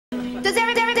Does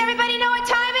everybody know what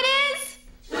time it is?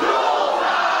 Tool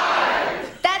time!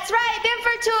 That's right,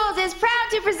 Binford Tools is proud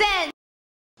to present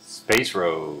Space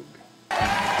Rogue.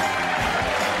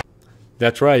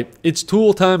 That's right, it's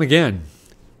tool time again.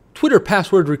 Twitter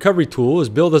Password Recovery Tool is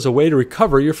built as a way to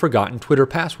recover your forgotten Twitter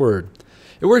password.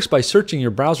 It works by searching your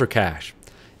browser cache.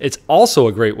 It's also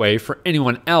a great way for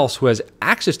anyone else who has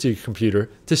access to your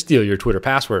computer to steal your Twitter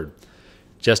password.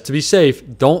 Just to be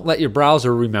safe, don't let your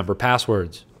browser remember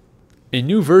passwords. A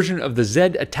new version of the Z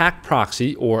Attack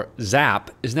Proxy, or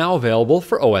ZAP, is now available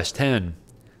for OS X.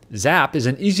 ZAP is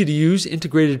an easy-to-use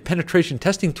integrated penetration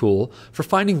testing tool for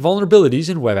finding vulnerabilities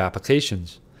in web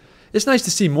applications. It's nice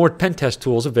to see more pen test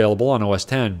tools available on OS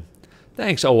X.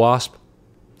 Thanks, OWASP.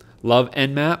 Love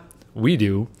Nmap? We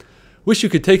do. Wish you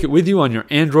could take it with you on your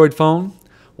Android phone?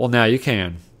 Well, now you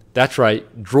can. That's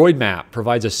right, DroidMap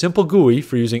provides a simple GUI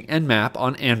for using Nmap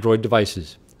on Android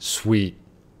devices. Sweet.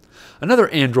 Another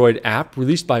Android app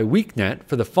released by WeakNet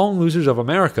for the Phone Losers of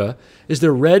America is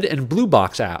their Red and Blue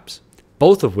Box apps,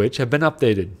 both of which have been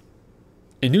updated.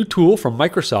 A new tool from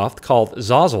Microsoft called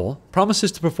Zazzle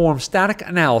promises to perform static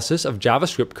analysis of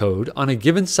JavaScript code on a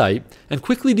given site and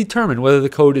quickly determine whether the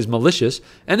code is malicious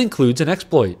and includes an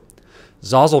exploit.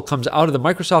 Zazzle comes out of the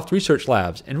Microsoft Research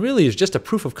Labs and really is just a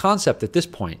proof of concept at this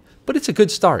point, but it's a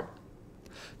good start.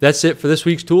 That's it for this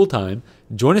week's Tool Time.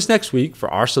 Join us next week for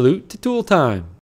our salute to Tool Time.